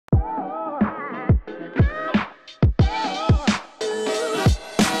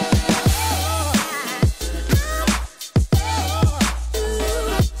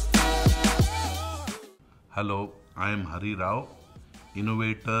am Hari Rao,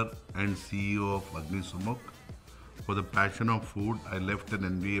 innovator and CEO of Agnisumukh. For the passion of food, I left an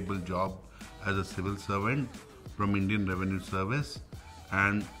enviable job as a civil servant from Indian Revenue Service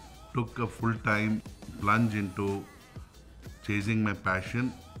and took a full-time plunge into chasing my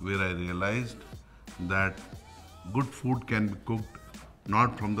passion, where I realized that good food can be cooked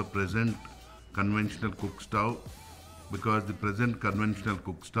not from the present conventional cook stove, because the present conventional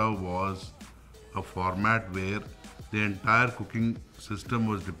cook stove was a format where the entire cooking system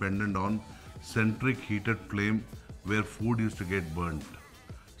was dependent on centric heated flame where food used to get burnt.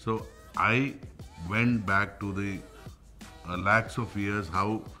 So I went back to the lakhs of years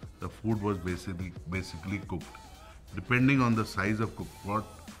how the food was basically cooked. Depending on the size of cookpot,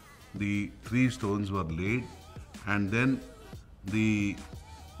 the 3 stones were laid and then the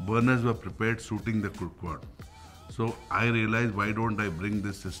burners were prepared suiting the cookpot. So I realized, why don't I bring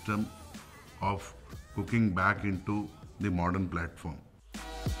this system of cooking back into the modern platform.